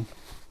working on.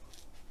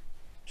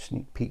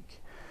 Sneak peek.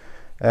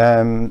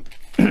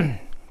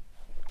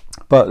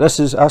 But this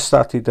is, I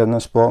started in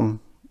this bottom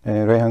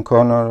right hand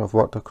corner. I've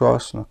worked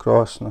across and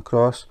across and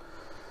across.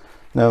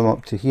 Now I'm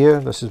up to here.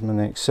 This is my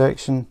next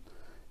section.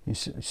 You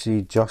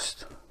see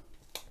just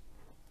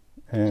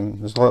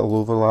there's a little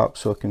overlap,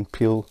 so I can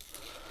peel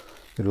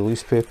the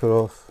release paper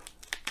off.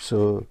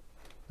 So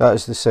that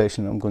is the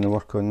section I'm going to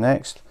work on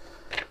next.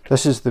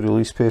 This is the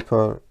release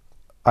paper.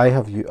 I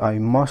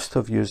must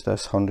have used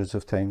this hundreds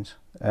of times.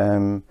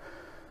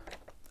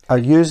 I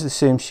use the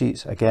same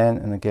sheets again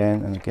and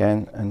again and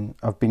again, and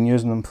I've been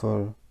using them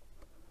for,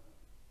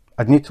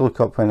 I'd need to look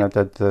up when I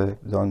did the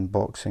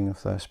unboxing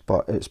of this,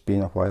 but it's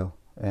been a while.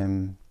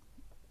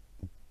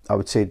 I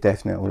would say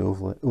definitely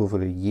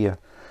over a year,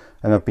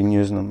 and I've been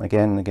using them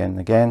again and again and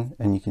again,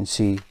 and you can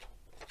see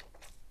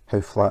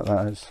how flat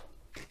that is.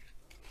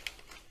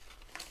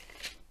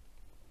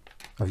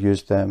 I've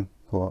used them,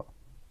 what,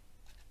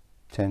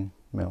 10,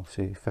 well,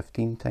 say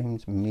 15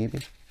 times maybe.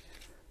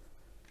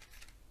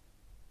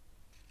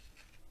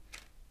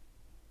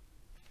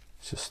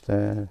 It's just,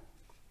 I'm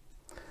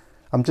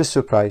just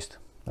surprised,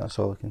 that's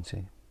all I can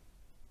say.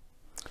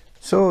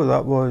 So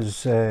that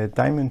was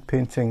diamond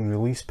painting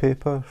release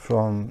paper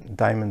from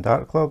Diamond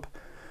Art Club.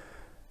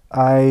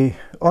 I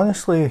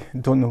honestly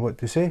don't know what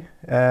to say.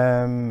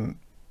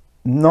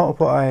 Not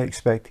what I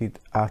expected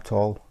at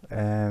all.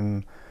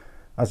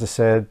 As I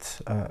said,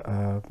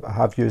 I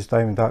have used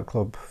Diamond Art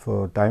Club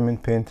for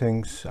diamond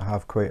paintings. I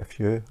have quite a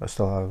few. I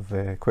still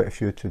have quite a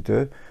few to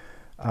do,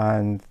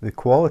 and the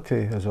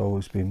quality has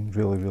always been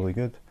really, really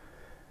good.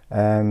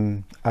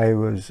 I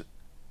was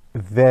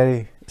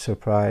very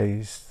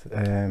surprised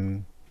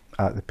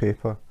at the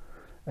paper.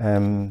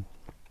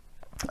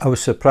 I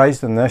was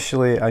surprised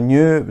initially. I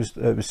knew it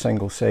was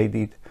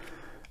single-sided,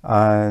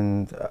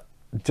 and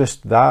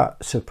just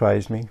that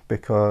surprised me,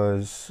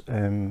 because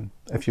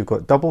if you've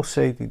got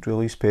double-sided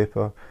release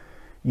paper,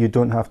 you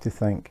don't have to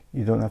think.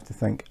 You don't have to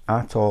think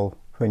at all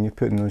when you're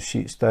putting those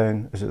sheets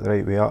down. Is it the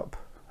right way up?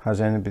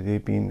 Has anybody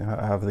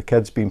have the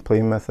kids been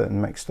playing with it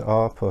and mixed it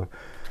up, or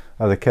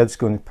are the kids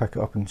going to pick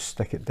it up and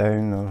stick it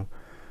down? Or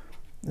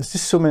there's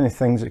just so many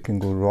things that can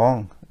go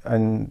wrong.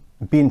 And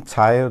being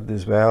tired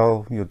as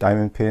well, you're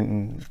diamond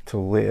painting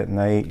till late at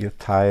night, you're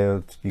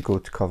tired, you go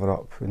to cover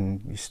up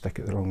and you stick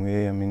it the wrong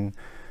way. I mean,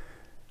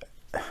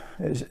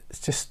 it's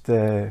just,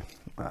 I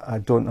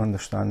don't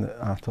understand it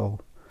at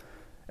all.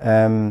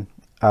 I'm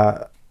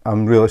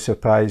really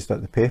surprised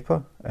at the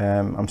paper.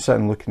 I'm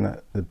sitting looking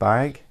at the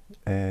bag,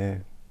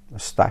 a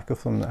stack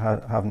of them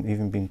that haven't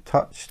even been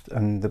touched,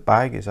 and the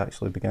bag is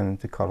actually beginning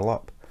to curl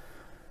up.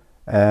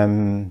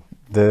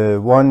 The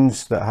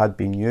ones that I had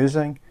been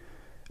using,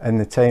 in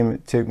the time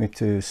it took me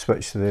to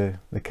switch the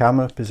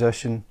camera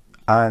position,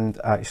 and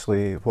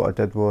actually what I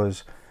did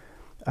was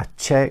I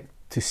checked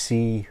to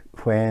see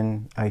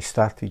when I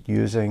started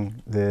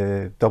using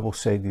the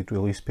double-sided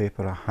release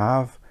paper I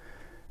have,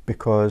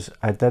 because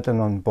I did an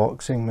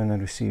unboxing when I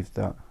received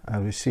that. I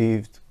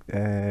received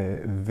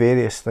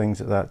various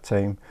things at that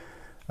time,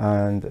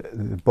 and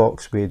the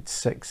box weighed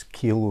 6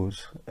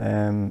 kilos,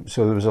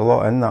 so there was a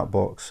lot in that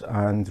box,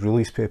 and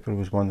release paper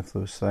was one of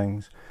those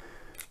things.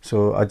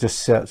 So I just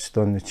searched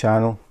on the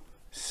channel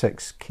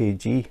 6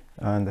 kg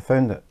and I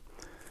found it,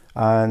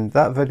 and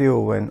that video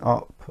went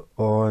up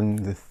on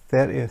the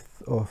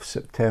 30th of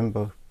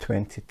September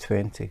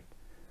 2020,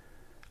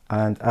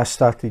 and I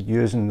started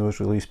using those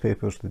release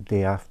papers the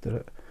day after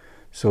it.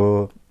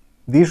 So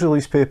these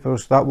release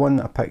papers, that one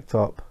that I picked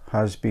up,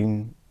 has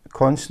been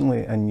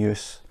constantly in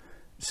use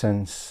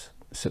since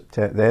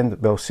September, the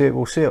end, we'll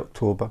say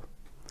October.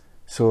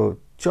 So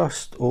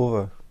just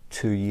over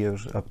 2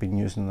 years I've been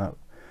using that,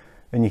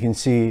 and you can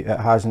see it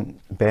hasn't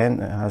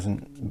bent, it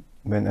hasn't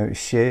went out of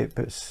shape.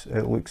 It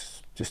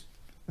looks just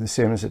the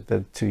same as it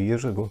did 2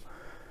 years ago,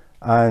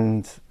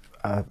 and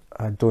I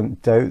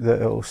don't doubt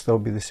that it'll still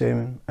be the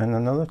same in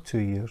another 2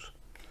 years.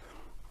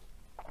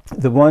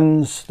 The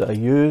ones that I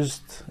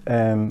used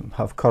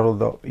have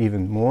curled up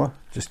even more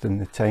just in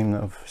the time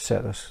that I've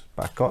set this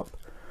back up.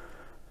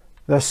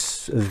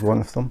 This is one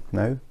of them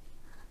now.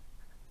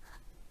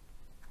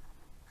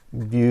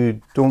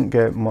 You don't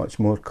get much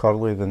more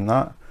curly than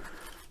that.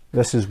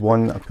 This is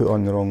one that I put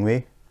on the wrong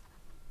way.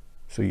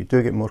 So you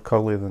do get more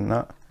curly than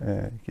that.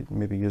 You could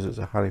maybe use it as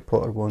a Harry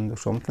Potter wand or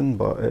something,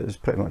 but it is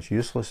pretty much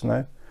useless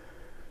now.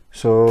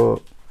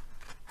 So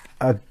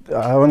I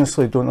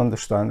honestly don't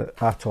understand it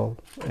at all,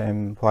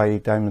 why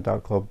Diamond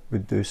Art Club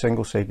would do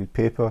single-sided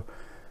paper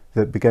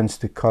that begins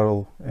to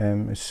curl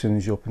as soon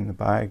as you open the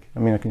bag. I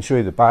mean, I can show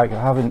you the bag.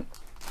 I haven't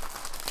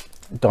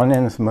done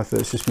anything with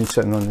it, it's just been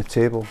sitting on the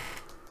table.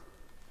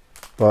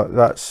 But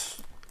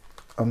that's,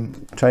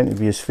 I'm trying to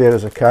be as fair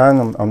as I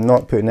can. I'm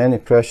not putting any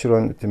pressure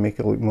on it to make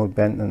it look more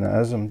bent than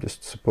it is. I'm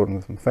just supporting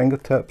with my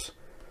fingertips.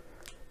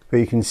 But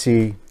you can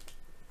see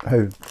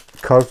how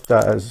curved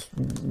that is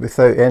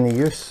without any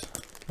use.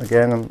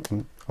 Again,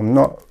 I'm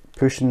not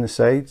pushing the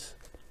sides.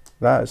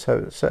 That is how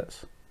it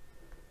sits.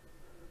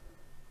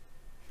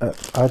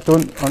 I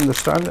don't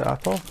understand it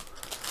at all.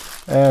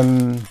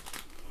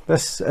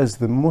 This is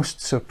the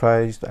most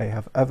surprised I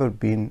have ever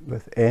been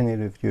with any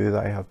review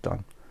that I have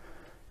done.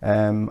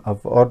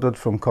 I've ordered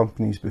from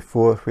companies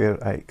before where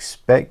I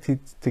expected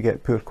to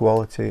get poor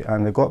quality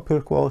and I got poor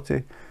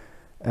quality.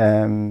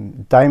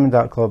 Diamond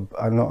Art Club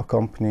are not a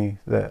company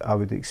that I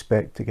would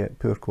expect to get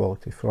poor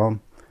quality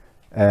from.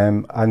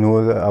 I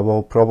know that I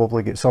will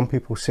probably get some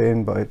people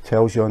saying, but it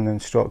tells you on the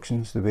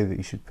instructions the way that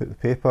you should put the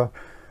paper.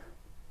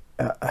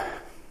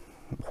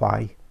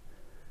 Why?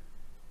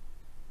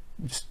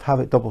 Just have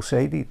it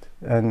double-sided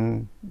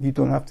and you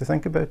don't have to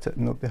think about it.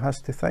 Nobody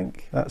has to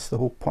think. That's the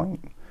whole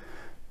point.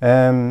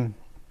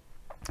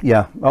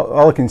 Yeah,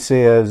 all I can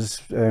say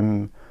is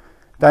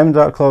Diamond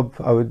Art Club,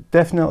 I would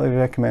definitely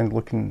recommend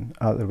looking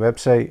at their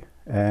website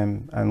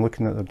and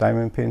looking at their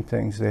diamond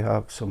paintings. They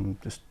have some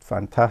just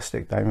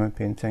fantastic diamond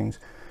paintings.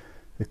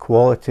 The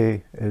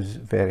quality is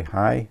very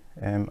high.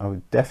 I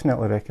would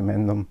definitely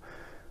recommend them,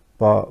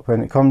 but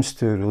when it comes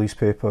to release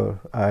paper,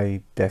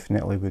 I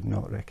definitely would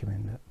not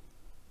recommend it.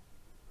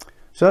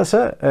 So that's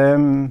it.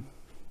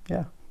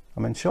 Yeah,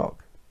 I'm in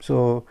shock.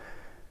 So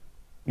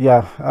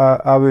yeah,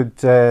 I would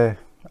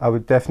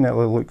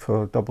definitely look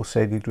for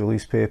double-sided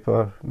release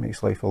paper. It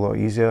makes life a lot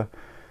easier.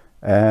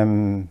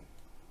 Yeah,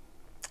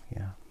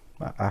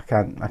 I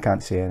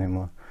can't say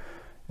anymore.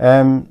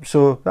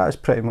 So that's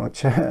pretty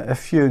much it.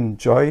 If you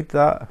enjoyed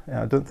that,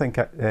 I don't think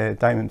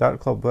Diamond Art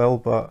Club will,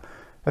 but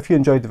if you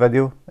enjoyed the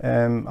video,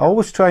 I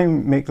always try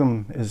and make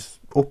them as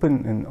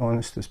open and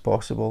honest as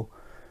possible.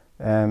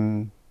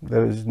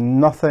 There is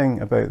nothing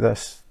about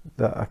this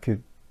that I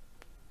could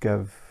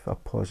give a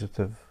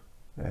positive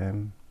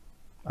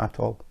at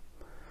all.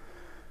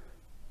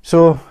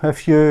 So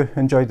if you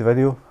enjoyed the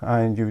video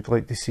and you would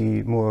like to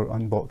see more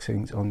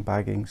unboxings,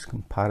 unbaggings,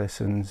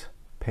 comparisons,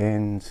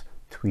 pens,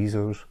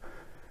 tweezers,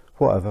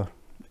 whatever,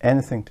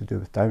 anything to do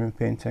with diamond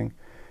painting,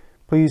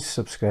 please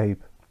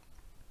subscribe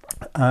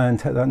and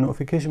hit that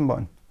notification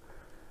button.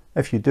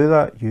 If you do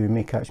that, you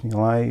may catch me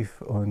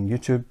live on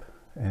YouTube.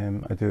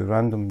 I do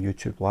random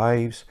YouTube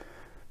lives.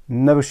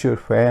 Never sure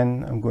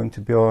when I'm going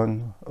to be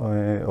on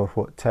or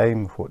what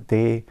time, what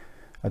day.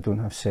 I don't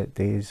have set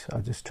days. I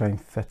just try and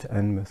fit it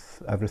in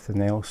with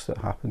everything else that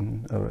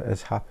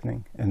is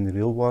happening in the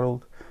real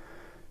world.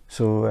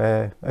 So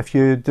if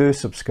you do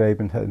subscribe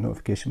and hit the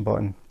notification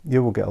button,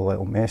 you will get a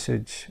little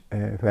message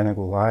when I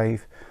go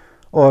live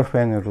or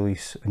when I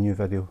release a new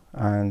video.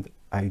 And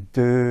I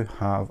do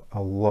have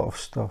a lot of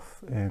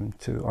stuff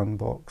to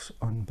unbox,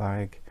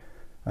 unbag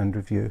and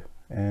review.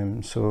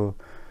 So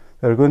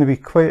there are going to be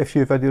quite a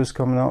few videos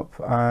coming up,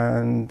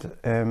 and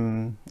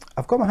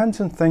I've got my hands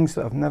on things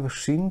that I've never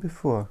seen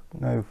before.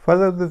 Now,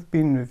 whether they've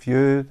been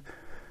reviewed,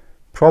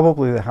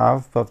 probably they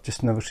have, I've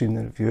just never seen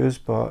the reviews,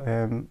 but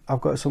I've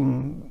got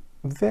some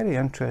very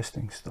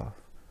interesting stuff.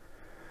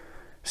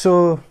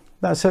 So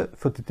that's it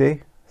for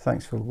today.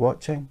 Thanks for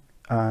watching,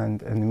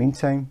 and in the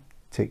meantime,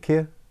 take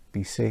care,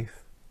 be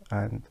safe,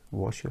 and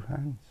wash your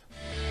hands.